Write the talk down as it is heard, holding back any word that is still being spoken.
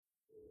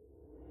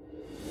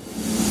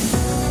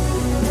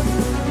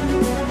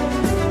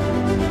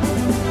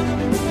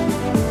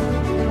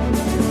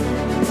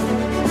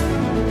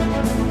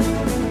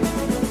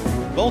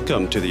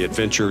Welcome to the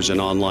Adventures in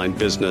Online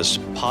Business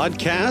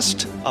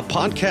podcast, a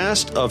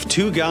podcast of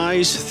two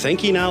guys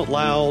thinking out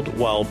loud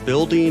while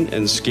building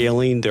and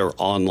scaling their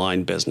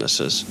online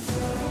businesses.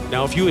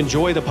 Now, if you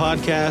enjoy the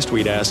podcast,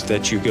 we'd ask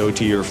that you go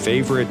to your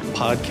favorite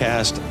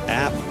podcast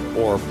app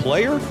or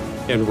player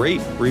and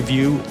rate,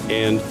 review,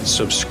 and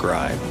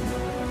subscribe.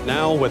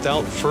 Now,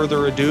 without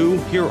further ado,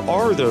 here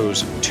are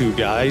those two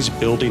guys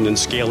building and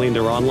scaling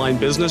their online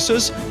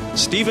businesses,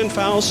 Stephen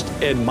Faust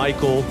and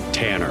Michael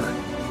Tanner.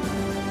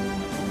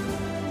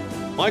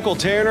 Michael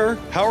Tanner,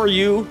 how are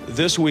you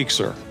this week,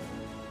 sir?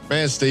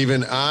 Man,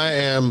 Stephen, I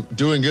am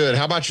doing good.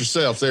 How about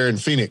yourself there in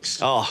Phoenix?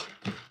 Oh,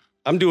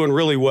 I'm doing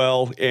really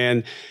well.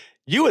 And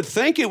you would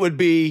think it would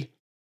be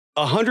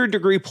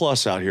 100-degree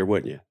plus out here,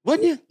 wouldn't you?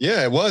 Wouldn't you?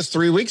 Yeah, it was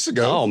 3 weeks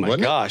ago. Oh, my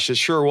gosh, it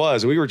sure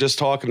was. We were just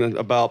talking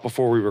about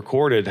before we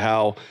recorded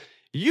how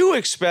you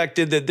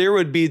expected that there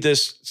would be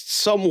this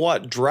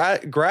somewhat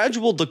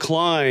gradual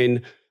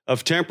decline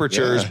of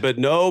temperatures, but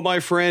no, my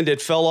friend,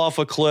 it fell off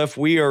a cliff.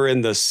 We are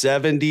in the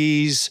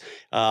 70s,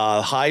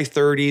 high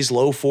 30s,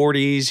 low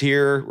 40s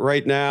here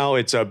right now.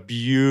 It's a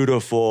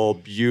beautiful,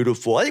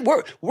 beautiful. I think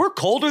we're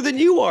colder than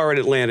you are in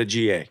Atlanta,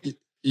 GA.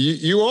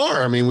 You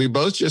are. I mean, we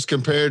both just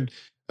compared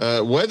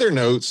weather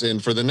notes,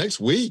 and for the next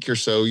week or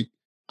so,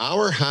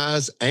 our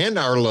highs and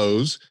our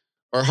lows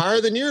are higher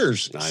than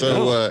yours.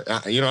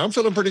 I'm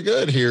feeling pretty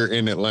good here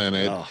in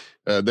Atlanta.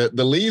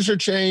 The leaves are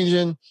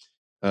changing.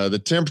 The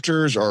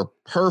temperatures are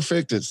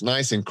perfect. It's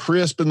nice and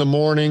crisp in the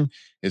morning.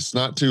 It's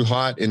not too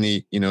hot in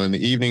the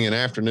evening and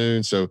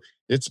afternoon. So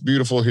it's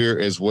beautiful here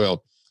as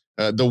well.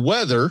 The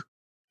weather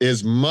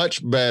is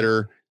much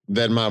better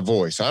than my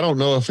voice. I don't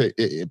know if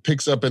it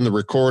picks up in the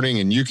recording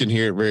and you can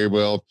hear it very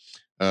well,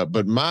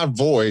 but my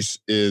voice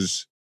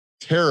is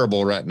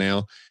terrible right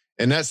now.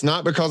 And that's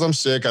not because I'm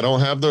sick. I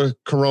don't have the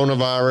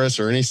coronavirus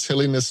or any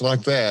silliness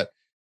like that.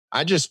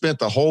 I just spent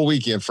the whole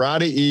weekend,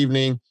 Friday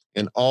evening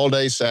and all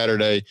day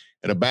Saturday,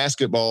 at a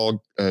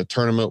basketball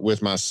tournament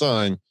with my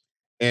son,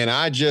 and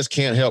I just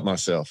can't help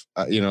myself.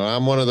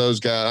 I'm one of those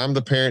guys. I'm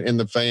the parent in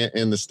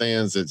the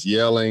stands that's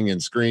yelling and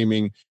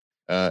screaming.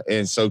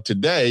 And so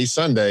today,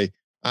 Sunday,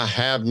 I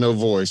have no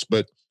voice,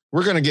 but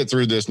we're going to get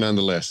through this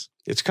nonetheless.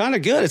 It's kind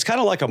of good. It's kind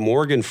of like a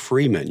Morgan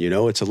Freeman,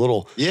 It's a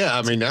little. Yeah,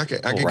 I mean, I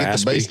can get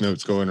the bass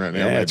notes going right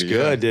now. Yeah, it's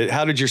good. Yeah.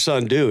 How did your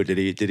son do? Did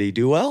he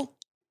do well?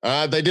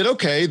 They did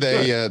okay.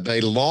 They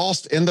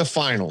lost in the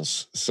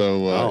finals.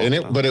 So,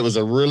 but it was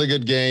a really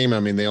good game. I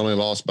mean, they only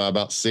lost by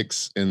about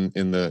 6 in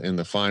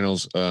the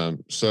finals.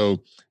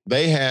 So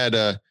they had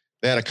a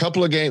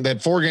couple of games. They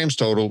had 4 games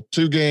total.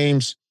 2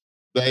 games,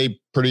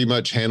 they pretty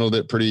much handled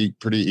it pretty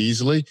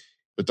easily.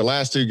 But the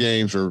last 2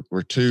 games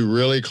were 2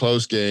 really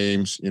close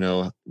games.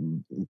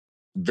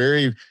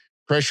 Very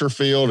pressure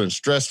filled and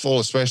stressful,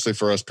 especially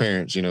for us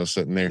parents.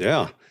 Sitting there.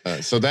 Yeah.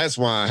 So that's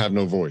why I have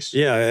no voice.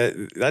 Yeah,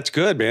 that's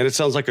good, man. It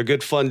sounds like a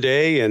good, fun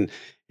day, and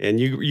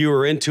you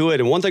were into it.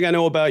 And one thing I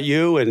know about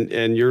you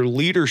and your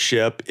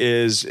leadership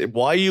is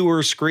why you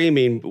were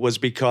screaming was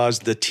because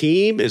the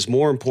team is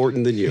more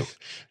important than you.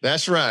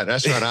 That's right.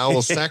 I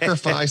will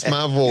sacrifice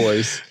my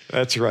voice.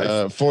 That's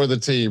right. For the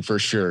team, for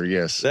sure.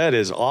 Yes. That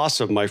is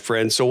awesome, my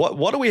friend. So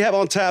what do we have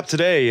on tap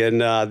today in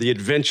the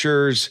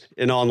Adventures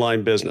in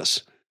Online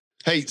Business?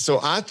 Hey, so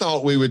I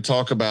thought we would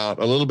talk a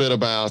little bit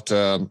about,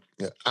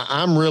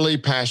 I'm really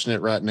passionate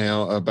right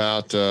now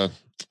about a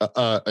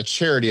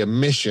charity, a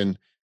mission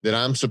that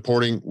I'm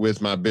supporting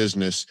with my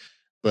business.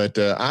 But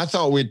I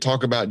thought we'd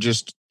talk about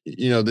just,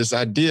 this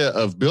idea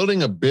of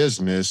building a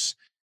business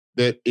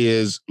that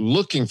is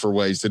looking for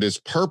ways, that is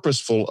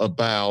purposeful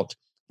about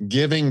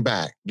giving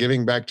back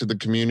to the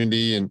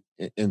community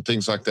and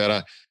things like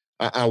that.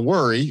 I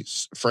worry,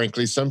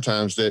 frankly,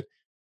 sometimes that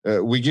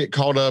we get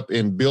caught up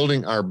in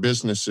building our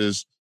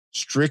businesses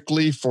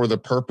strictly for the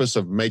purpose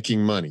of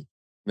making money.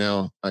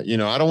 Now, I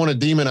don't want to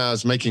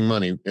demonize making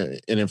money.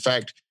 And in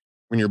fact,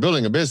 when you're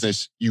building a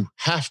business, you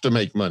have to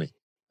make money.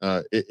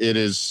 It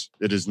is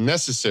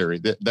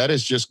necessary. That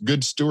is just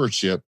good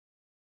stewardship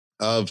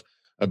of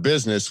a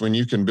business when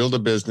you can build a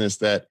business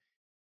that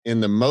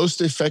in the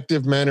most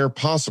effective manner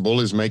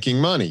possible is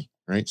making money,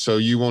 right? So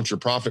you want your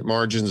profit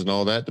margins and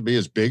all that to be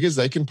as big as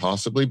they can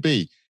possibly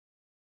be.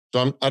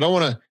 So I don't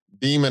want to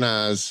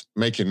demonize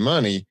making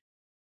money,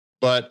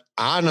 but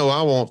I know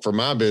I want for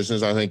my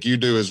business, I think you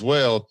do as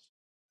well.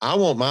 I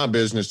want my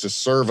business to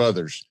serve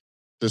others,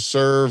 to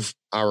serve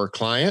our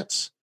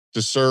clients,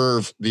 to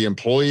serve the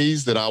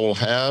employees that I will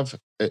have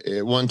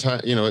at one time,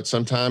 at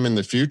some time in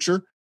the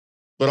future.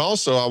 But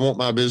also I want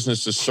my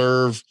business to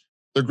serve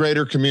the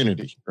greater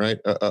community, right?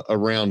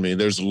 Around me.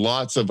 There's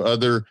lots of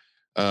other,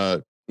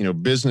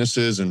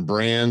 businesses and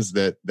brands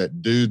that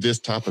do this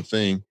type of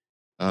thing.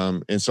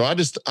 And so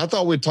I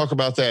thought we'd talk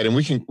about that, and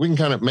we can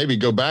kind of maybe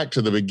go back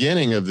to the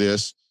beginning of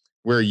this,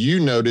 where you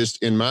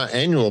noticed in my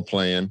annual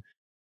plan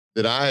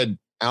that I had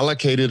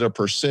allocated a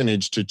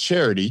percentage to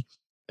charity.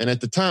 And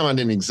at the time, I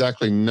didn't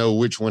exactly know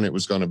which one it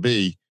was going to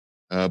be.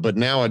 But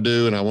now I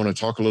do. And I want to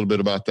talk a little bit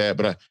about that.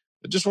 But I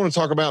just want to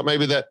talk about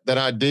maybe that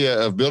idea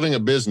of building a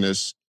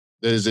business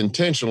that is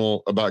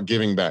intentional about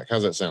giving back.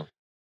 How's that sound?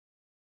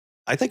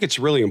 I think it's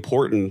really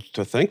important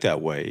to think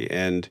that way.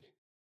 And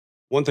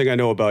one thing I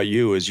know about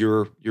you is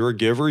you're a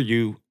giver.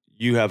 You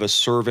have a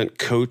servant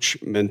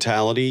coach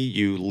mentality.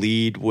 You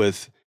lead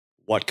with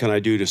what can I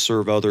do to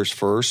serve others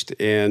first.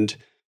 And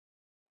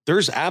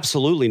there's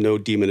absolutely no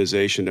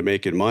demonization to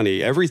making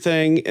money.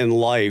 Everything in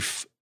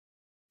life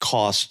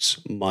costs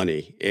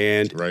money.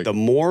 And Right. the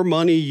more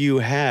money you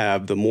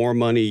have, the more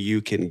money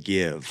you can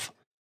give.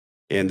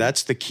 And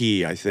that's the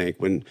key, I think.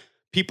 When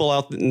people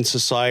out in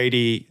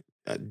society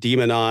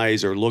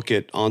demonize or look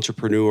at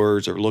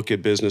entrepreneurs or look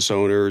at business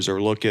owners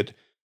or look at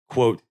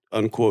quote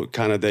unquote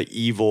kind of the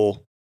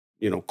evil,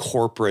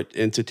 corporate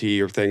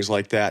entity or things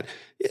like that,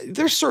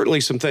 there's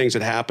certainly some things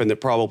that happen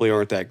that probably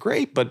aren't that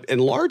great. But in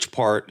large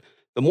part,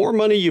 the more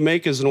money you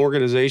make as an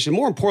organization,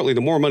 more importantly,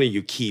 the more money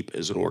you keep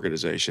as an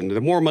organization,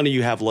 the more money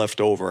you have left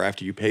over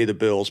after you pay the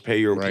bills, pay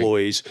your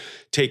employees,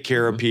 take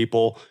care of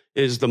people,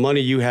 is the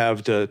money you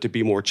have to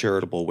be more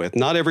charitable with.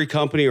 Not every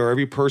company or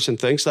every person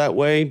thinks that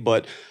way,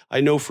 but I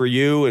know for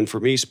you and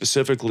for me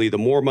specifically, the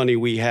more money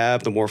we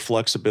have, the more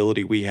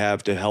flexibility we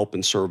have to help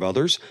and serve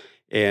others.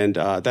 And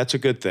that's a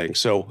good thing.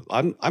 So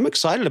I'm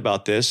excited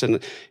about this. And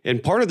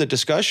part of the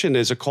discussion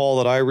is a call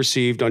that I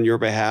received on your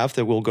behalf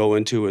that we'll go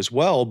into as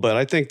well. But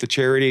I think the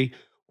charity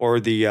or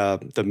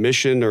the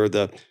mission or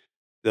the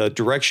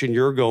direction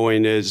you're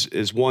going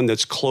is one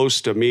that's close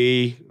to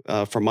me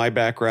from my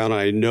background.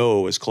 I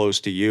know is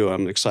close to you.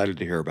 I'm excited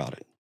to hear about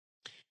it.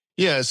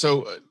 Yeah.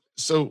 So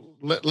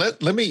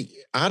let me,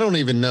 I don't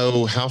even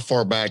know how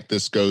far back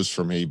this goes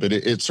for me, but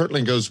it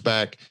certainly goes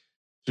back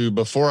to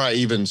before I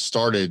even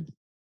started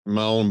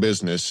my own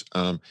business.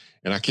 And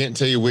I can't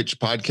tell you which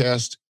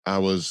podcast I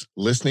was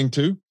listening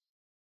to.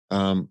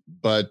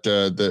 But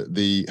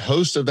the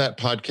host of that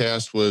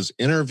podcast was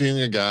interviewing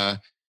a guy,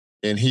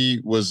 and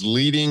he was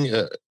leading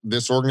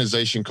this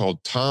organization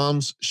called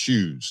Tom's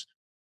Shoes.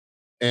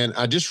 And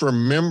I just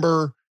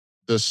remember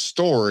the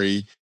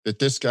story that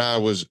this guy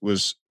was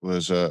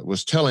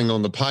telling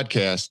on the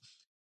podcast.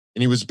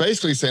 And he was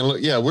basically saying,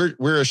 look, yeah,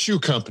 we're a shoe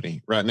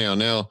company right now.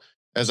 Now,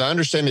 as I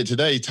understand it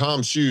today,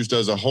 Tom's Shoes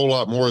does a whole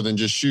lot more than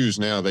just shoes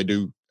now.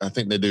 I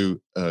think they do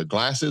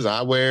glasses,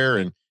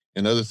 eyewear,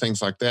 and other things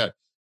like that.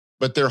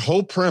 But their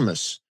whole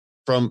premise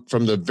from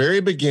the very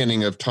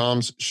beginning of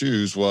Tom's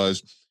Shoes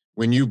was,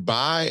 when you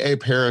buy a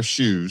pair of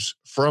shoes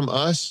from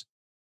us,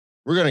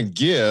 we're going to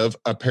give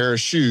a pair of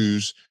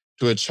shoes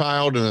to a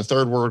child in a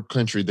third world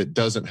country that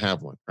doesn't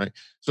have one, right?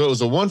 So it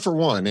was a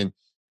 1-for-1.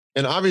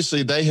 And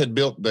obviously they had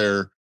built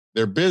their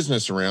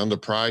business around the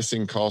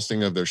pricing,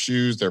 costing of their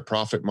shoes, their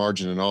profit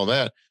margin and all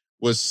that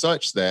was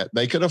such that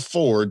they could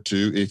afford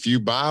to, if you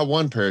buy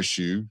one pair of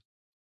shoes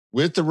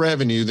with the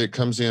revenue that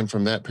comes in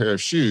from that pair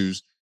of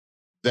shoes,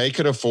 they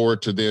could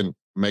afford to then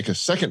make a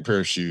second pair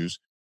of shoes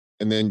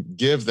and then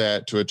give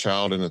that to a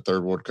child in a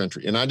third world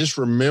country. And I just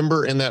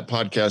remember in that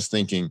podcast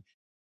thinking,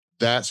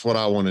 that's what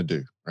I want to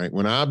do, right?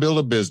 When I build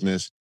a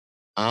business,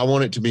 I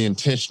want it to be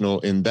intentional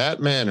in that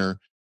manner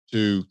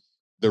to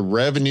the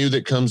revenue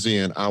that comes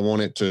in. I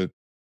want it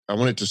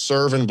to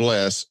serve and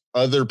bless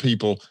other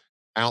people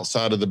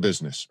outside of the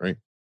business, right?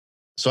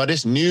 So I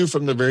just knew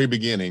from the very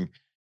beginning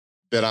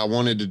that I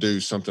wanted to do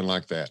something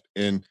like that.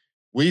 And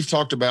we've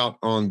talked about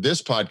on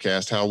this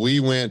podcast how we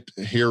went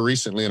here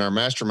recently in our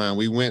mastermind,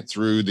 we went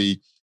through the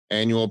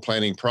annual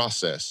planning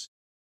process.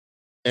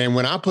 And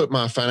when I put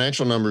my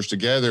financial numbers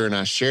together and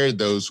I shared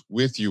those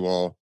with you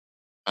all,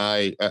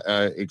 I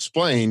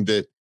explained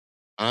that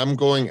I'm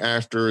going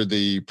after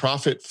the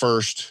Profit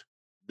First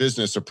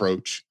business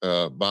approach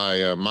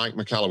by Mike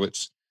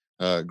Michalowicz,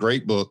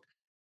 great book.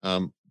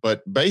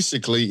 But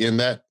basically in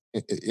that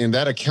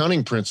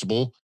accounting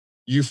principle,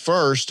 you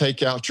first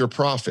take out your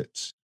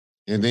profits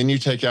and then you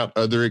take out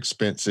other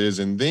expenses.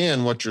 And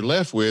then what you're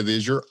left with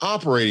is your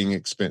operating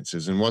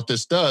expenses. And what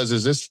this does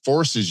is this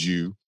forces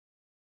you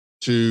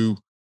to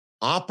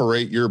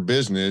operate your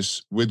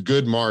business with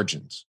good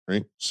margins,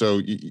 right?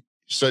 So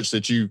such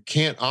that you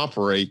can't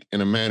operate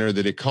in a manner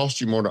that it costs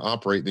you more to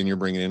operate than you're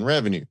bringing in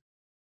revenue.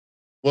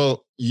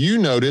 Well, you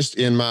noticed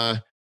in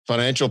my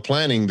financial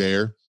planning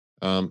there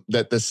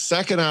that the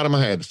second item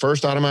I had, the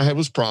first item I had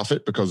was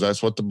profit because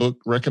that's what the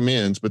book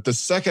recommends. But the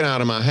second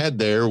item I had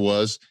there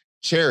was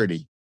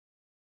charity.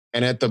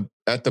 And at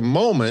the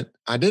moment,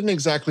 I didn't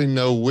exactly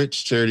know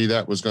which charity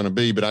that was going to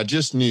be, but I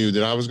just knew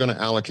that I was going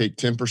to allocate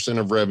 10%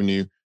 of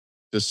revenue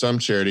to some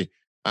charity.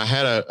 I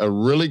had a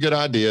really good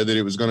idea that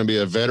it was going to be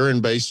a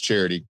veteran-based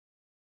charity.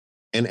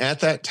 And at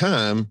that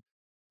time,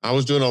 I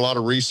was doing a lot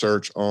of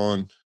research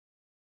on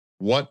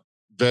what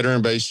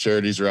veteran-based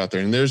charities are out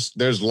there. And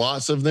there's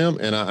lots of them.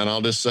 And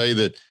I'll just say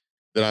that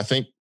I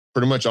think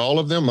pretty much all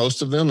of them,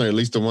 most of them, or at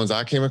least the ones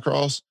I came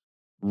across,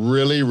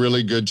 really,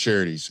 really good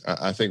charities.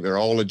 I think they're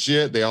all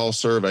legit. They all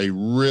serve a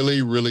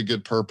really, really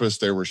good purpose.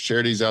 There were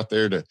charities out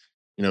there to,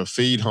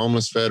 feed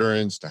homeless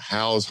veterans, to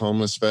house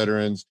homeless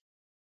veterans,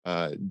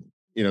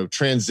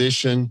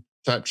 transition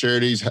type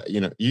charities.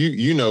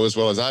 You know as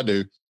well as I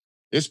do,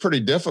 it's pretty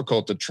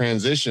difficult to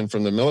transition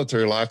from the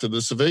military life to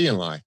the civilian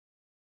life,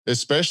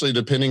 especially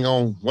depending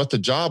on what the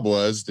job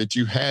was that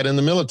you had in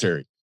the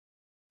military.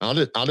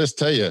 I'll just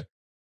tell you,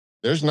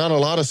 there's not a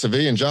lot of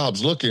civilian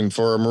jobs looking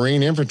for a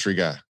Marine infantry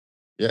guy.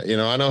 Yeah,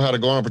 I know how to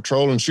go on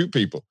patrol and shoot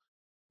people.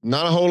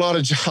 Not a whole lot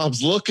of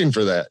jobs looking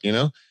for that,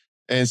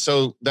 And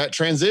so that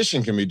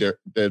transition can be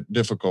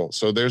difficult.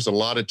 So there's a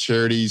lot of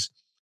charities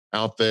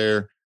out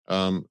there,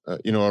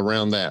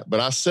 around that. But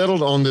I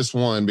settled on this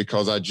one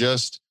because I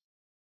just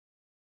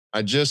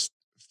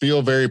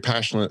feel very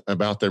passionate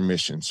about their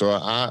mission. So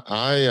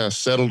I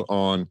settled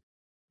on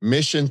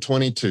Mission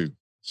 22.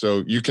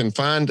 So you can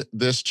find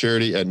this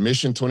charity at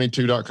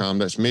mission22.com.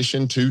 That's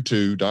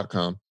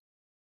mission22.com.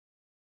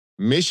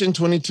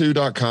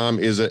 Mission22.com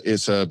is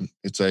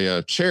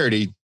a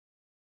charity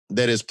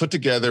that is put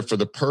together for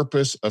the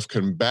purpose of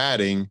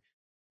combating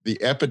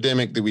the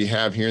epidemic that we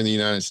have here in the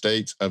United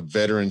States of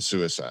veteran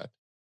suicide.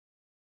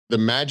 The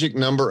magic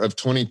number of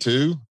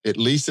 22, at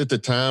least at the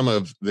time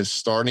of the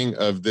starting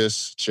of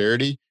this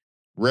charity,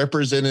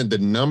 represented the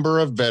number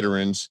of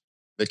veterans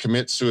that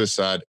commit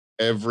suicide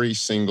every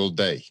single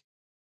day.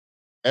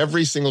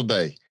 Every single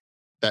day,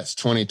 that's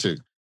 22.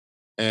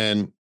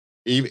 And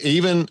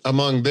even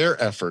among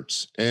their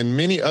efforts, and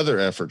many other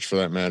efforts for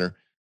that matter,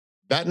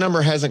 that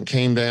number hasn't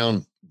came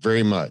down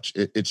very much.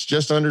 It's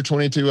just under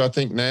 22, I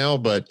think now,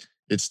 but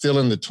it's still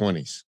in the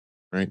 20s,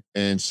 right?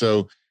 And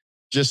so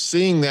just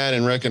seeing that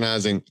and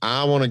recognizing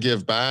I want to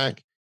give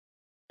back,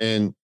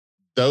 and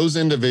those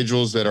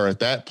individuals that are at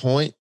that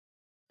point,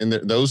 and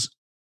those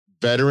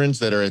veterans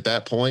that are at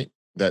that point,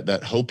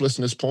 that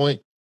hopelessness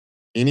point,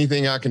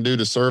 anything I can do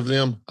to serve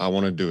them, I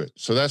want to do it.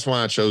 So that's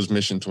why I chose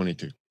Mission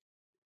 22.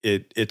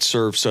 It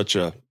serves such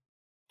a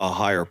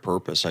higher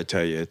purpose. I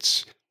tell you,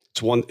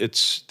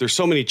 there's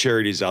so many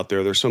charities out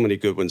there. There's so many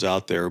good ones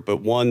out there, but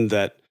one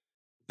that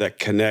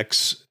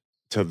connects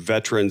to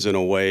veterans in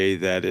a way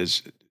that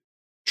is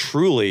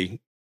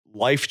truly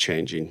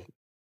life-changing.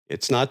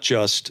 It's not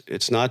just,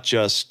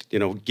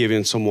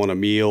 giving someone a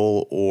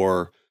meal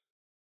or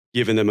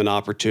giving them an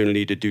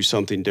opportunity to do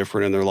something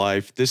different in their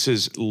life. This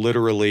is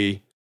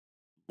literally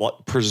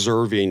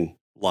preserving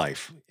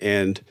life.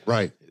 And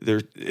right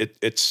there,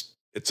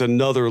 it's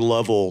another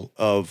level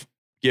of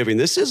giving.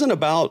 This isn't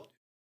about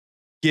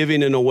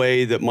giving in a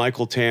way that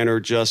Michael Tanner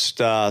just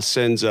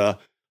sends a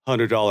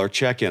 $100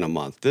 check in a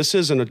month. This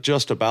isn't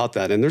just about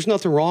that. And there's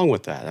nothing wrong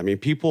with that. I mean,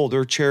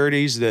 there are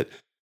charities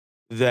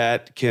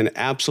that can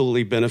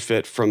absolutely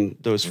benefit from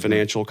those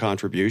financial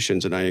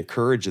contributions, and I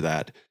encourage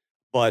that.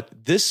 But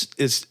this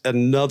is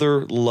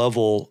another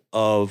level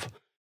of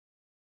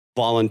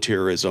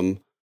volunteerism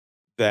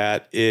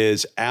that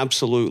is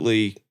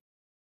absolutely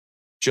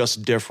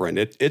just different.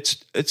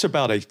 It's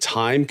about a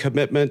time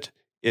commitment.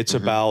 It's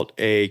about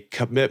a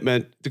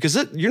commitment, because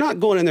you're not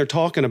going in there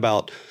talking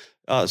about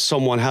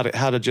someone how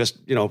to just,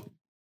 let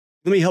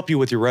me help you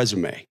with your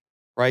resume,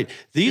 right?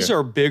 These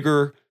are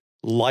bigger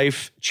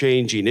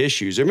life-changing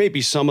issues. There may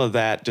be some of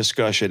that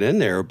discussion in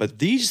there, but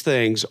these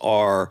things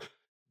are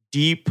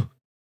deep,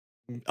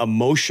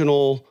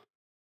 emotional,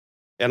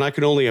 and I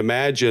can only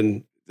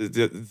imagine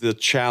the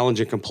challenge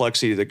and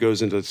complexity that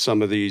goes into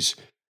some of these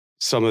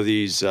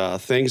things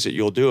that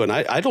you'll do. And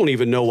I don't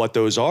even know what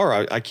those are.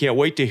 I can't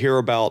wait to hear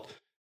about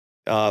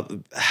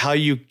how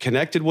you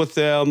connected with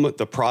them,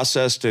 the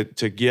process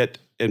to get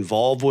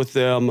involved with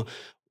them,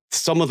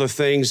 some of the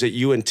things that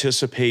you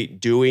anticipate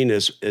doing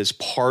as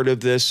part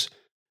of this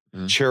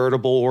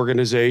charitable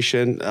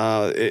organization.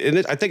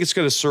 And I think it's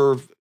going to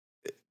serve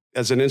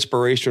as an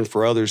inspiration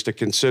for others to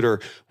consider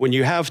when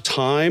you have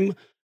time,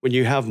 when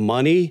you have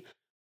money,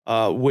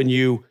 when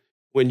you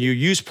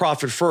use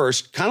profit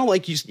first, kind of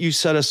like you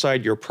set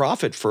aside your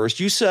profit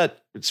first,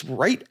 it's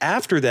right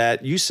after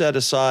that, you set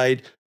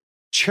aside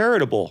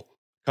charitable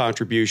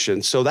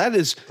contributions. So that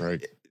is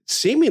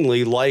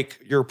seemingly like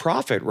your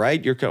profit, right?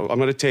 I'm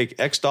going to take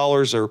X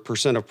dollars or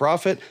percent of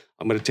profit.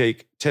 I'm going to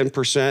take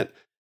 10%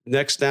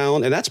 next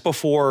down. And that's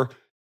before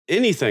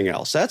anything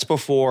else. That's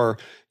before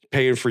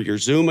paying for your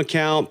Zoom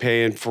account,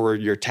 paying for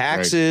your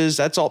taxes.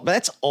 Right.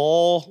 That's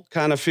all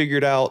kind of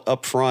figured out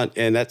up front.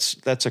 And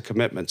that's a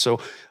commitment. So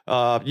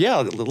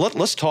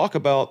let's talk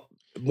about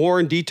more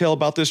in detail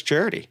about this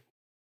charity.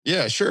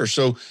 Yeah, sure.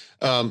 So,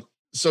 I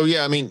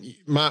mean,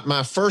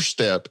 my first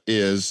step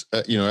is,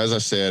 as I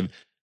said,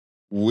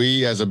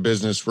 we as a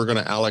business, we're going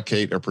to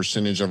allocate a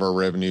percentage of our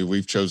revenue.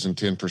 We've chosen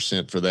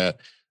 10% for that.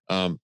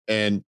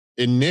 And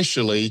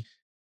initially,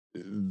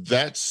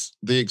 that's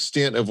the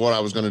extent of what I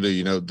was going to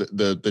do.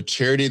 The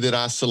charity that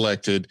I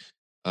selected,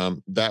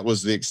 that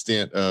was the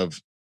extent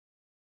of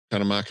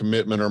kind of my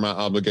commitment or my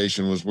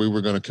obligation, was we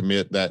were going to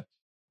commit that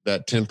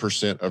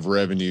 10% of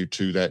revenue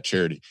to that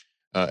charity.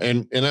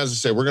 And as I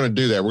said, we're going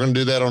to do that. We're going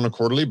to do that on a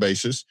quarterly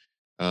basis.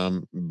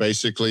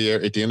 Basically,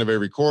 at the end of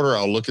every quarter,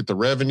 I'll look at the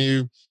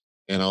revenue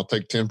and I'll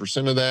take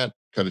 10% of that,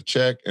 cut a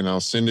check, and I'll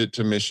send it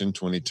to Mission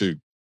 22.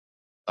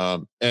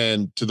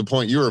 And to the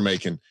point you were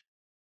making,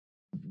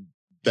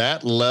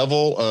 that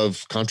level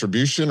of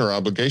contribution or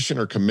obligation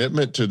or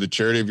commitment to the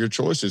charity of your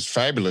choice is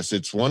fabulous.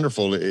 It's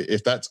wonderful.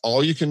 If that's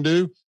all you can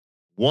do,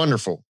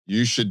 wonderful.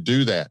 You should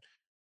do that.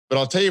 But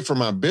I'll tell you, from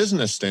my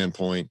business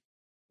standpoint,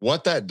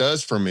 what that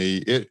does for me,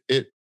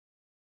 it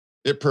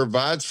it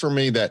provides for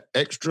me that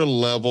extra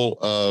level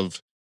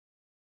of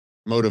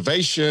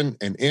motivation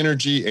and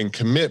energy and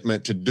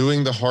commitment to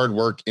doing the hard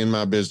work in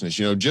my business.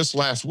 Just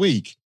last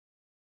week,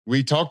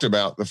 we talked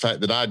about the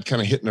fact that I'd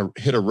kind of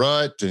hit a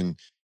rut and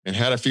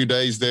had a few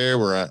days there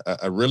where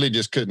I really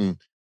just couldn't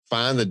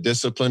find the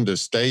discipline to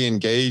stay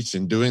engaged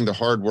in doing the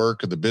hard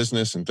work of the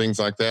business and things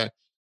like that.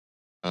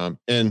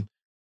 And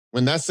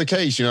when that's the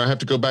case, I have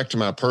to go back to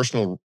my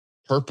personal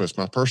purpose,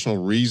 my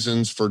personal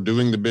reasons for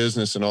doing the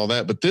business and all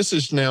that. But this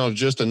is now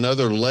just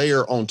another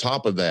layer on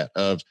top of that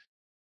of,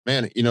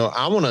 man,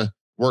 I want to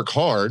work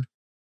hard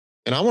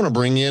and I want to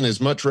bring in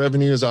as much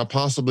revenue as I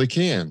possibly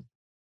can,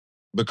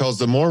 because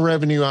the more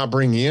revenue I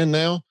bring in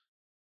now,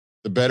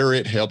 the better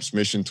it helps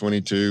Mission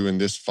 22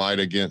 and this fight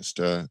against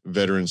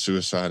veteran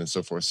suicide and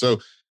so forth. So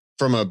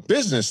from a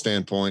business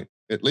standpoint,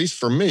 at least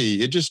for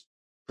me, it just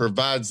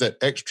provides that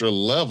extra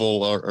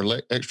level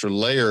or extra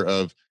layer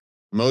of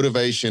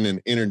motivation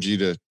and energy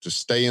to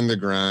stay in the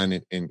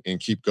grind and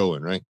keep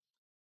going, right?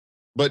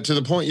 But to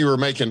the point you were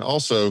making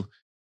also,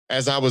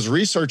 as I was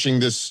researching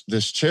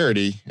this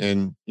charity,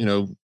 and,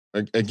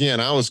 again,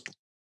 I was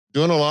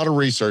doing a lot of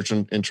research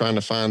and trying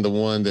to find the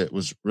one that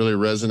was really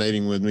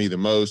resonating with me the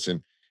most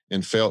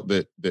and felt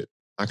that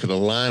I could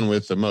align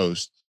with the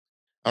most.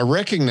 I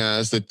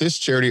recognize that this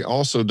charity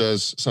also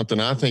does something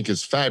I think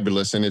is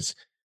fabulous, and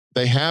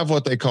they have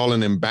what they call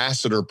an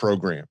ambassador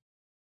program.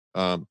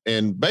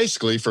 And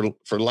basically,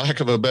 for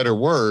lack of a better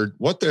word,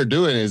 what they're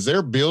doing is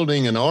they're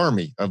building an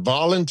army, a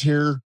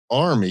volunteer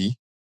army,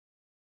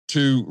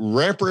 to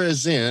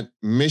represent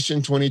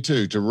Mission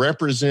 22, to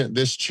represent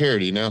this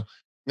charity. Now,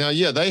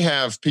 yeah, they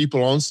have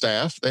people on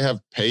staff. They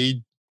have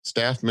paid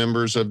staff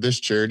members of this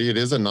charity. It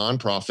is a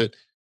nonprofit,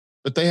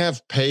 but they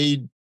have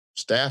paid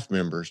staff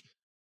members.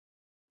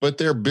 But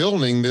they're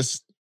building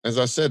this, as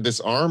I said, this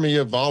army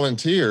of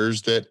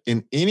volunteers that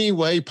in any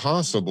way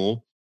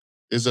possible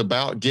is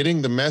about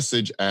getting the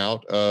message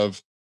out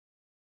of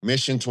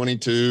Mission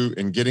 22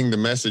 and getting the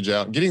message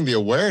out, getting the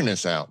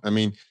awareness out. I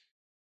mean,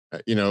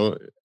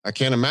 I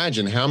can't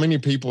imagine how many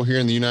people here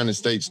in the United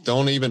States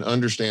don't even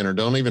understand or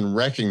don't even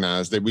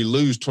recognize that we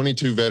lose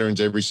 22 veterans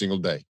every single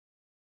day.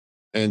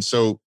 And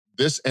so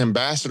this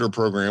ambassador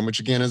program, which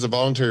again is a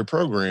voluntary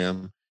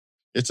program,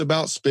 it's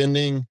about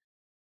spending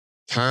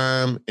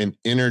time and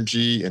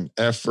energy and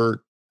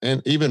effort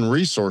and even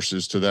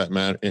resources for that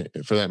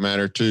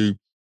matter to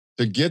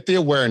get the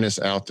awareness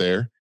out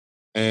there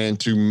and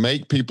to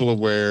make people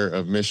aware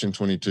of Mission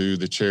 22,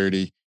 the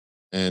charity,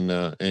 and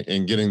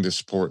getting the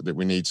support that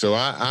we need. So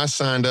I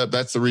signed up.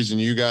 That's the reason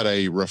you got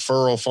a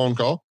referral phone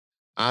call.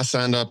 I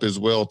signed up as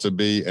well to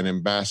be an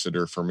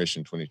ambassador for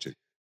Mission 22.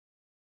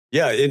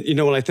 Yeah. And,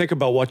 when I think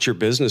about what your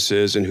business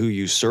is and who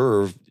you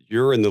serve,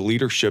 you're in the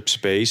leadership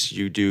space.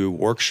 You do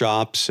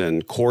workshops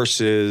and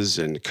courses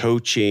and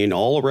coaching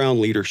all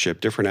around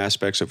leadership, different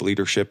aspects of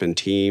leadership and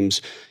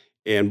teams.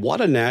 And what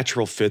a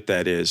natural fit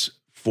that is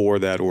for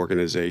that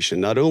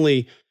organization. Not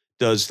only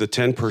does the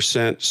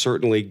 10%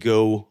 certainly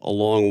go a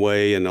long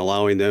way in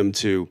allowing them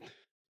to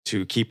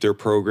keep their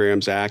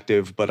programs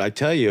active, but I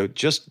tell you,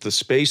 just the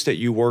space that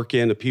you work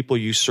in, the people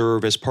you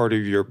serve as part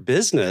of your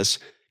business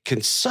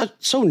can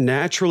so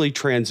naturally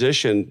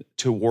transition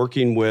to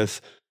working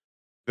with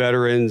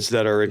veterans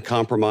that are in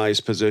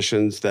compromised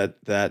positions that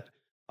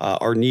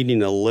are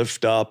needing a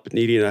lift up,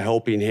 needing a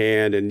helping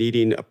hand, and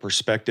needing a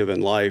perspective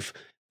in life,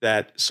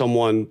 that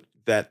someone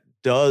that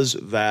does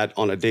that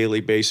on a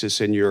daily basis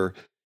in your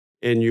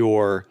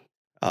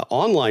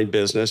online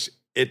business,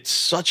 it's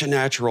such a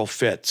natural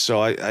fit.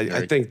 So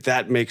I think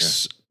that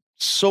makes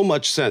so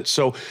much sense.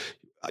 So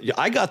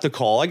I got the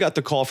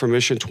call from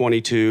Mission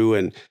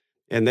 22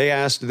 and they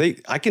asked,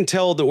 I can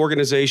tell the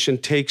organization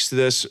takes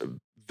this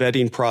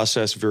vetting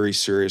process very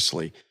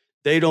seriously.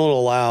 They don't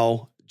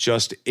allow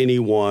just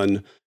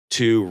anyone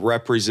to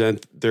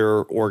represent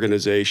their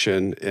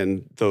organization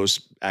in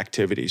those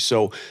activities.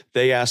 So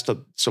they asked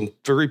some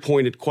very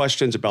pointed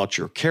questions about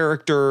your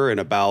character and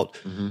about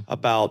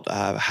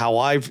how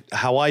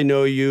I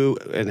know you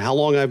and how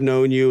long I've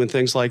known you and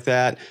things like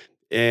that.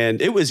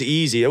 And it was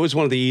easy. It was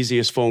one of the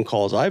easiest phone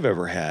calls I've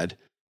ever had,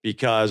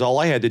 because all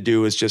I had to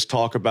do was just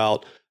talk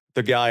about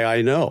the guy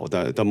I know,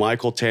 the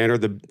Michael Tanner,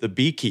 the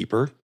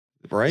beekeeper.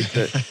 Right.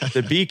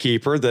 The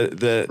beekeeper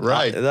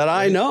that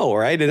I know.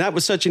 Right. And that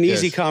was such an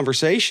easy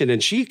conversation.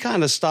 And she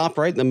kind of stopped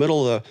right in the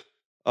middle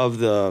of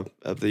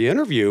the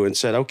interview and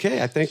said,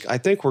 okay, I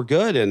think we're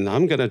good. And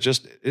I'm going to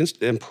just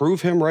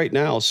improve him right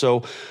now.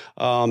 So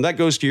that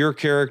goes to your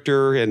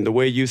character and the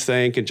way you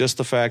think, and just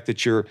the fact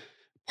that you're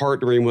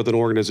partnering with an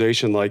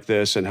organization like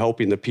this and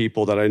helping the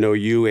people that I know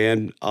you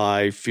and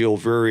I feel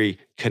very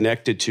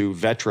connected to,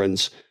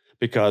 veterans,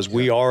 because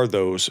we are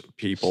those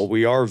people.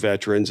 We are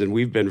veterans, and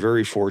we've been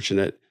very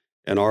fortunate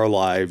in our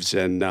lives,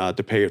 and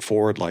to pay it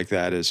forward like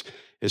that is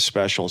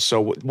special.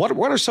 So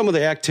what are some of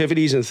the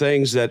activities and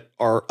things that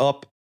are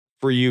up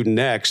for you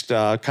next,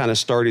 kind of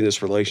starting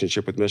this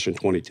relationship with Mission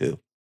 22?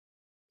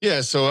 Yeah,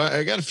 so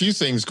I got a few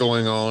things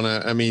going on.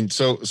 I mean,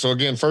 so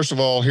again, first of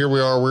all, here we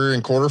are. We're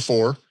in quarter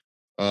 4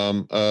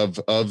 of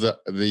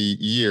the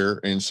year.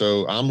 And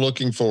so I'm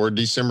looking forward.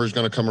 December is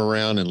going to come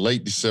around in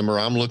late December.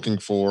 I'm looking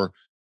forward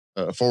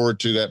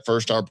to that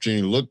first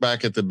opportunity to look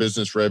back at the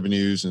business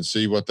revenues and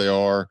see what they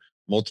are,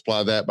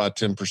 multiply that by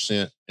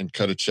 10% and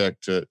cut a check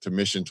to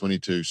Mission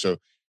 22. So,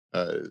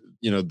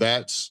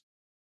 that's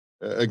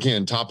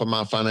again, top of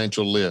my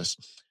financial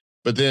list.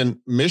 But then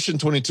Mission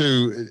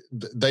 22,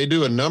 they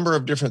do a number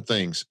of different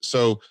things.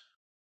 So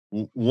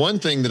one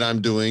thing that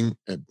I'm doing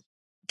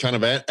kind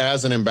of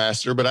as an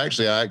ambassador, but I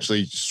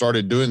actually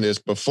started doing this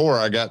before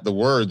I got the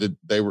word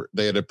that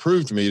they had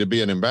approved me to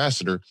be an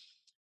ambassador.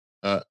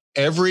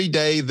 Every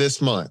day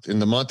this month, in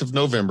the month of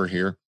November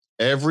here,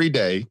 every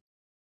day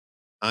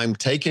I'm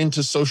taking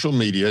to social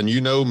media, and you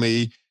know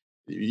me,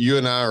 you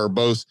and I are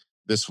both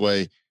this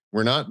way.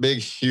 We're not big,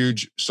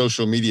 huge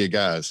social media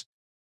guys,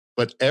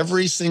 but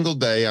every single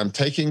day I'm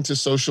taking to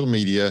social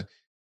media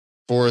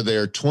for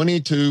their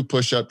 22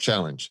 push-up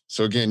challenge.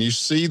 So again, you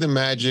see the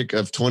magic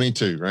of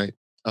 22, right?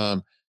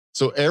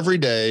 So every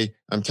day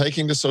I'm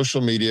taking to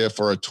social media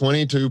for a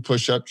 22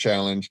 push-up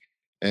challenge.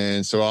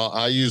 And so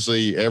I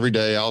usually every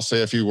day I'll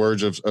say a few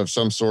words of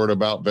some sort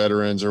about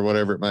veterans or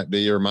whatever it might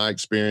be, or my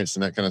experience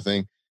and that kind of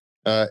thing.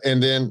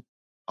 And then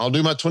I'll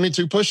do my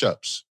 22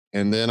 push-ups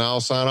and then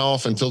I'll sign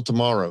off until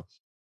tomorrow.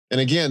 And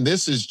again,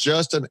 this is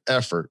just an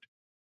effort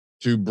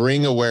to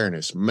bring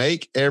awareness,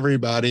 make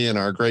everybody in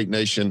our great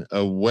nation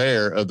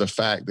aware of the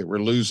fact that we're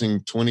losing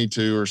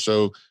 22 or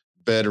so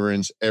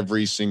veterans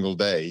every single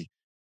day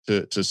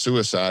to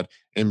suicide,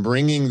 and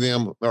bringing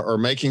them or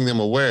making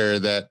them aware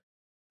that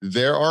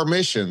there are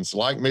missions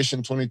like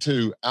Mission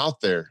 22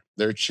 out there.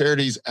 There are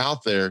charities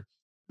out there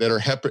that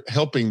are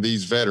helping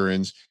these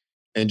veterans,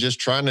 and just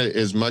trying to,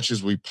 as much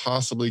as we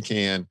possibly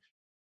can,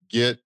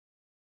 get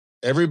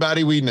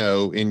everybody we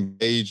know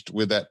engaged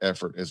with that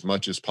effort as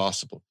much as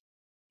possible.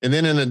 And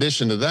then in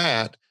addition to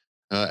that,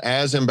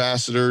 as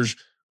ambassadors,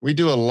 we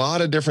do a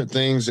lot of different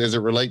things as it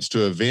relates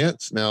to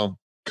events. Now,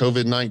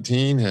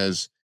 COVID-19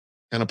 has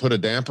kind of put a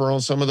damper on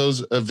some of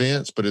those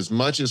events, but as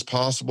much as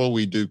possible,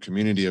 we do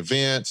community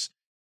events,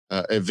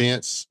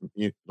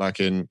 like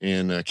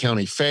in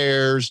county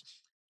fairs.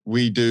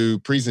 We do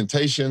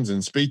presentations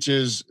and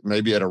speeches,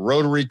 maybe at a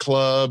Rotary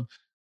Club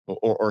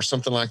or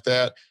something like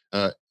that.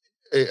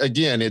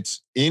 Again,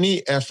 it's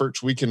any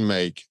efforts we can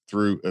make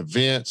through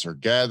events or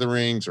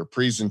gatherings or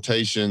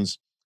presentations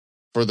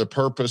for the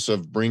purpose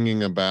of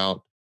bringing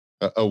about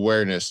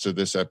awareness to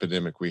this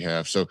epidemic we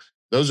have. So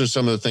those are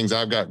some of the things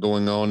I've got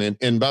going on.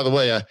 And by the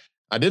way,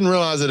 I didn't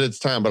realize it at the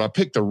time, but I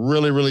picked a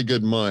really, really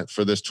good month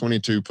for this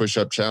 22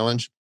 push-up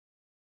challenge,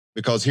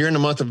 because here in the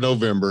month of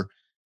November,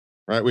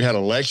 right, we had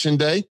Election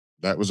Day.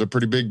 That was a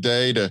pretty big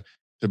day to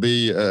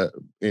be,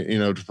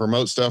 to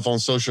promote stuff on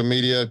social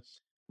media.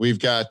 We've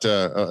got,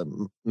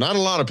 not a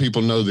lot of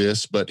people know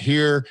this, but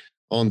here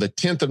on the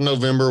 10th of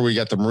November, we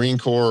got the Marine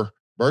Corps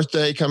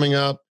birthday coming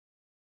up.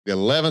 The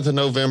 11th of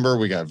November,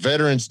 we got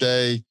Veterans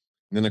Day.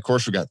 And then, of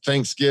course, we got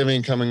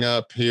Thanksgiving coming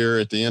up here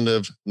at the end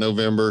of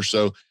November.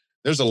 So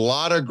there's a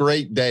lot of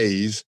great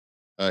days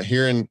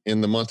here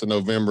in the month of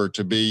November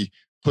to be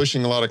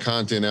pushing a lot of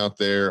content out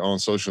there on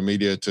social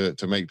media to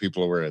make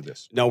people aware of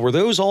this. Now, were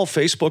those all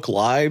Facebook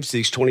Lives,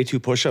 these 22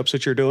 push-ups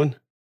that you're doing?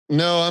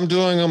 No, I'm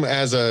doing them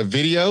as a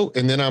video,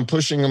 and then I'm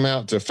pushing them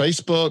out to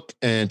Facebook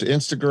and to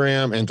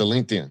Instagram and to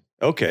LinkedIn.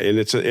 Okay, and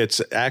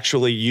it's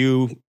actually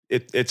you.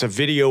 It's a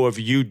video of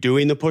you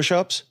doing the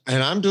push-ups,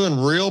 and I'm doing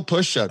real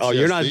push-ups. Oh,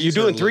 yes, you're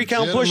doing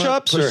 3-count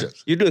push-ups, or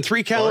you're doing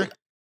 3-count?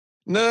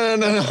 No.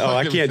 Oh,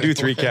 I can't do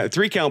 3-count.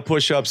 3-count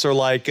push-ups are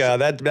like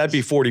that'd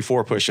be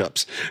 44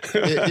 push-ups.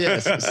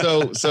 Yes.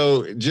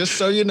 So just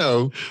so you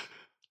know,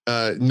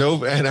 let's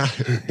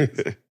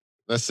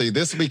see,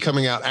 this will be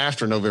coming out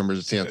after November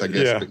the 10th, I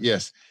guess. Yeah. But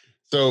yes.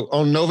 So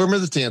on November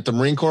the 10th, the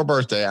Marine Corps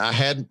birthday, I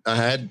had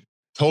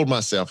told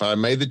myself, I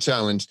made the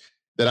challenge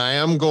that I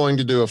am going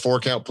to do a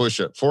 4-count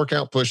push-up,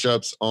 4-count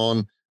push-ups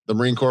on the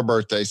Marine Corps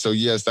birthday. So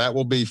yes, that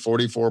will be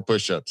 44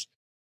 push-ups.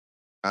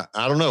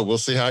 I don't know. We'll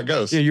see how it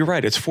goes. Yeah, you're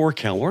right. It's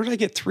 4-count. Where did I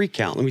get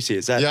 3-count? Let me see.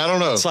 Is that I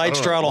don't know. Side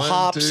straddle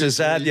hops? 2, is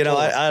that, 3,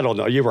 I don't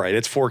know. You're right.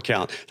 It's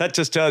 4-count. That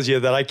just tells you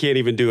that I can't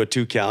even do a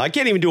 2-count. I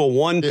can't even do a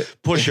 1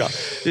 push-up.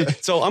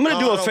 So I'm going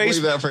to do a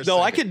Facebook. No,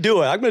 I could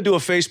do it. I'm going to do a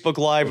Facebook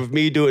Live of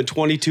me doing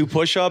 22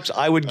 push-ups.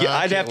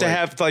 I'd have to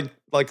have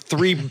like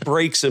 3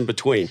 breaks in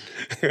between.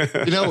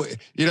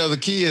 The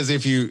key is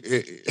if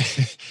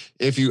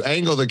you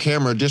angle the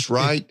camera just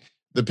right,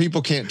 the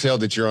people can't tell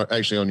that you're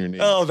actually on your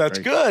knees. Oh, that's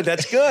right? Good.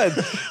 That's good.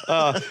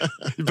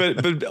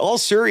 But all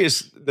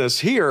seriousness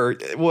here,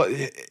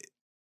 the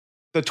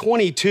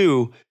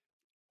 22,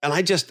 and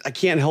I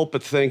can't help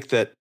but think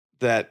that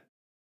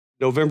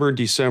November and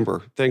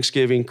December,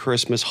 Thanksgiving,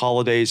 Christmas,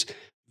 holidays,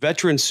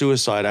 veteran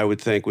suicide, I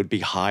would think would be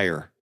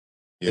higher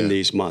in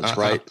these months,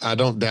 right? I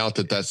don't doubt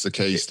that that's the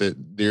case,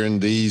 that during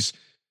these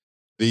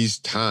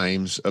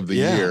times of the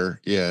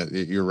year,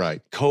 you're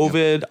right.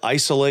 COVID,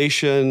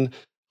 isolation,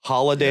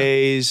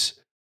 holidays,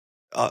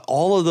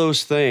 all of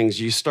those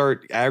things, you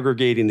start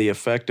aggregating the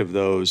effect of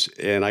those.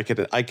 And I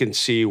can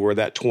see where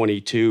that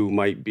 22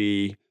 might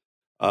be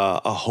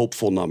a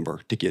hopeful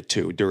number to get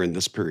to during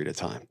this period of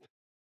time.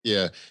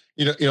 Yeah.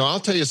 I'll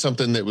tell you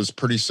something that was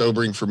pretty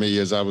sobering for me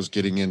as I was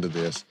getting into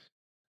this.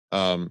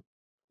 Now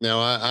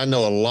I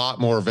know a lot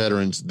more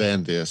veterans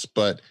than this,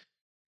 but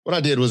what I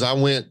did was I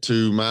went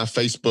to my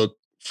Facebook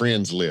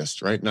friends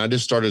list, right? And I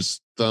just started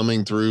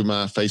thumbing through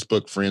my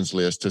Facebook friends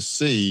list to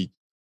see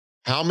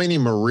how many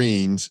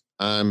Marines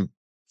I'm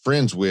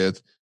friends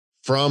with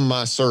from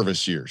my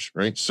service years,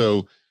 right?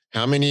 So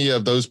how many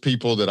of those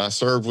people that I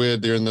served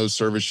with during those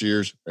service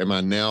years am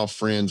I now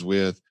friends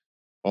with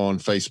on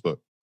Facebook?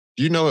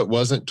 Do you know it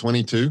wasn't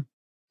 22?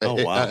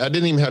 Oh, wow. I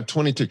didn't even have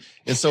 22.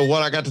 And so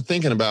what I got to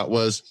thinking about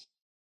was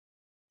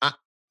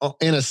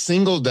in a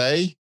single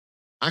day,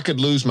 I could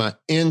lose my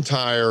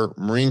entire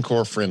Marine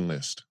Corps friend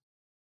list.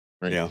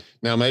 Right. Yeah.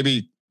 Now,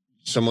 maybe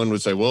someone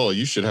would say, well,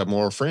 you should have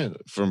more friends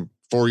from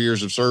 4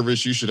 years of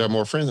service. You should have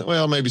more friends.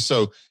 Well, maybe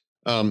so.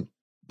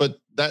 But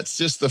that's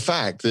just the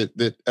fact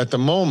that at the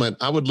moment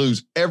I would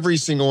lose every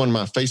single one of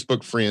my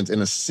Facebook friends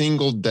in a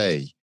single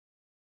day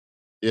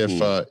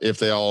if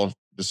they all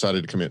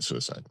decided to commit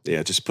suicide. Yeah.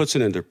 It just puts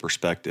it into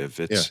perspective.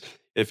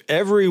 If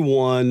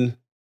everyone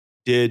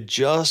did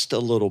just a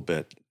little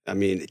bit,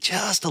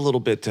 just a little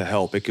bit to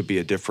help, it could be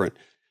a different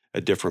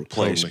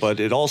place. Totally. But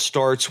it all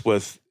starts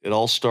with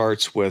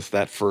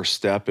that first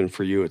step. And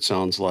for you, it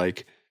sounds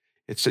like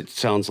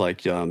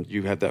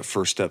you had that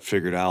first step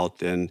figured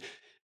out. And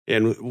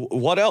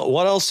what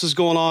else is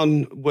going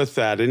on with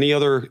that? Any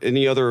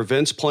other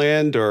events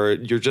planned, or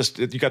you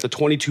got the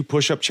 22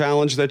 push-up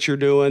challenge that you're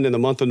doing in the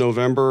month of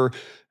November?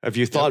 Have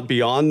you thought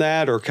beyond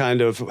that, or kind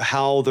of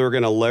how they're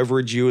going to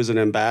leverage you as an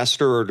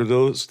ambassador, or do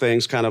those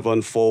things kind of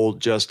unfold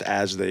just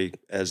as they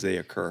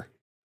occur?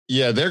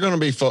 Yeah, they're going to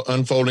be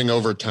unfolding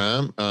over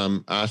time.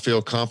 I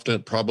feel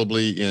confident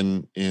probably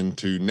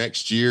into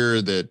next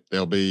year that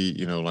there'll be,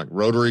 like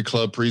Rotary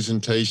Club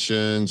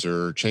presentations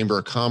or Chamber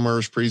of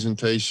Commerce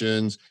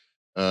presentations,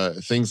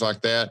 things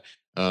like that.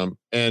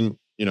 And,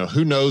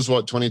 who knows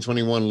what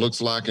 2021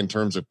 looks like in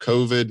terms of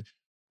COVID.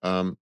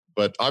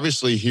 But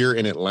obviously here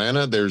in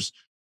Atlanta, there's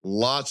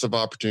lots of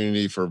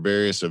opportunity for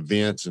various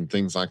events and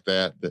things like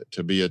that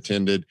to be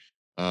attended.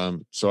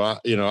 So I'm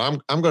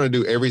going to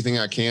do everything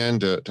I can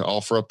to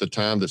offer up the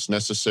time that's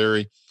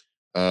necessary.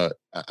 I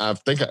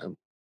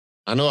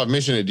know I've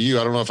mentioned it to you.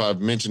 I don't know if I've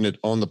mentioned it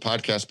on the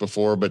podcast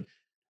before, but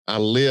I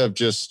live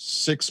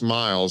just 6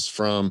 miles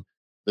from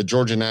the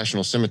Georgia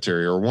National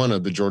Cemetery, or one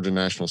of the Georgia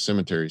National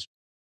Cemeteries.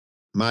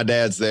 My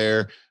dad's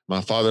there. My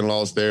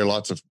father-in-law's there.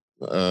 Lots of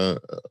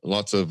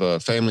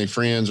family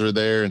friends are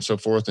there and so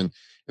forth. And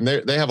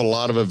they have a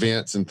lot of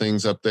events and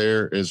things up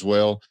there as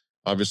well.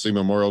 Obviously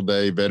Memorial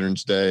Day,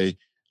 Veterans Day,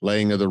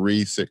 laying of the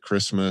wreaths at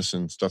Christmas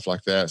and stuff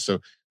like that. So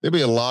there'll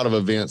be a lot of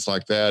events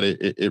like that.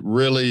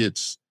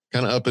 It's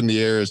kind of up in the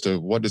air as to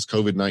what does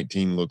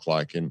COVID-19 look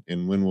like and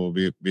when we'll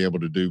be able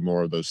to do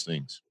more of those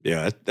things.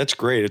 Yeah, that's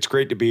great. It's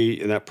great to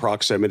be in that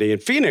proximity. In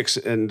Phoenix,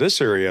 in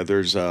this area,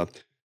 there's a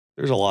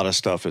lot of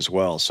stuff as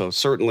well. So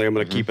certainly I'm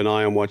going to keep an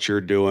eye on what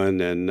you're doing,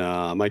 and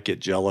I might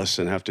get jealous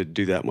and have to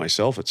do that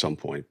myself at some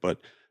point. But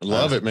I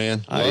love it,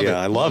 man.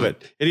 I love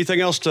it. Anything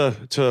else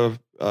to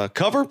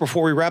cover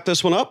before we wrap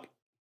this one up?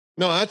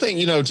 No, I think,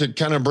 to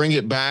kind of bring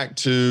it back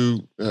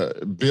to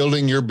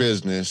building your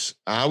business,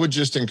 I would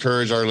just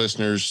encourage our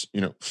listeners,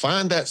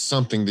 find that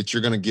something that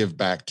you're going to give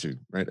back to,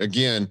 right?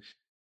 Again,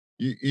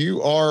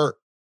 you are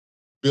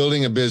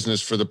building a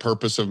business for the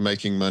purpose of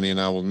making money, and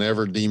I will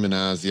never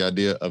demonize the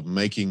idea of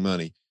making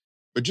money,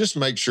 but just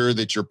make sure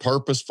that you're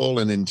purposeful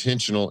and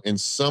intentional in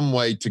some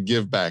way to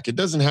give back. It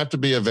doesn't have to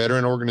be a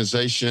veteran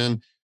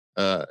organization.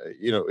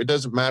 It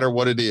doesn't matter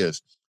what it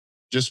is.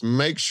 Just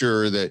make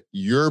sure that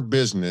your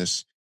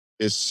business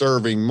is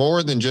serving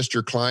more than just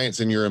your clients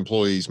and your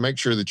employees. Make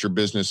sure that your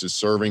business is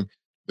serving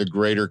the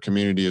greater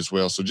community as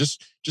well. So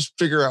just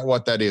figure out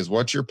what that is,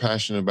 what you're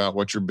passionate about,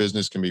 what your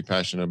business can be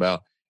passionate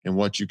about, and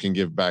what you can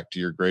give back to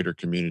your greater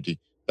community.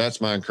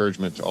 That's my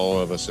encouragement to all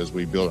of us as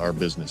we build our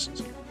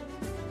businesses.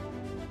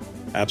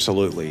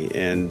 Absolutely.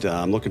 And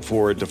I'm looking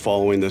forward to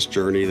following this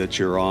journey that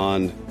you're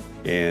on,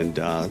 and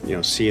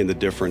seeing the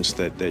difference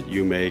that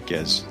you make.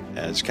 As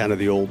kind of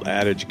the old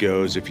adage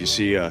goes, if you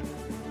see a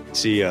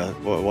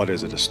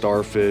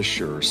starfish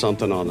or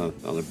something on a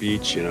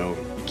beach, you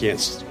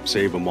can't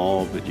save them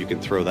all, but you can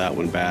throw that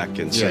one back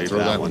and save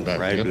that one back,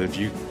 right? Yep. But if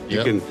you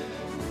can,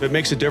 if it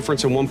makes a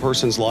difference in one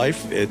person's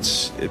life,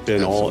 it's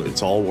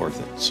all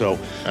worth it. So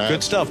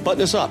Good stuff.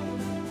 Button us up.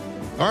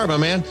 All right, my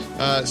man.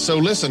 So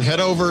listen, head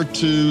over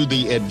to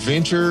the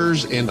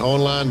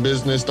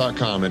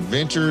adventuresinonlinebusiness.com,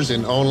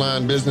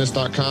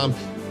 adventuresinonlinebusiness.com.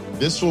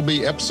 This will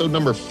be episode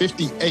number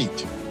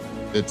 58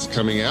 that's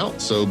coming out.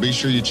 So be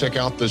sure you check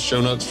out the show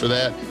notes for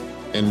that.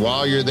 And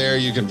while you're there,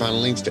 you can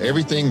find links to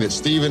everything that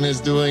Stephen is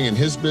doing in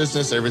his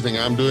business, everything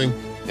I'm doing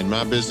in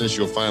my business.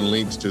 You'll find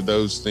links to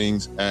those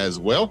things as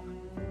well.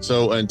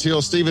 So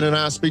until Stephen and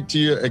I speak to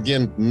you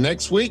again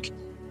next week,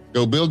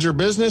 go build your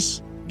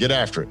business, get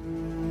after it.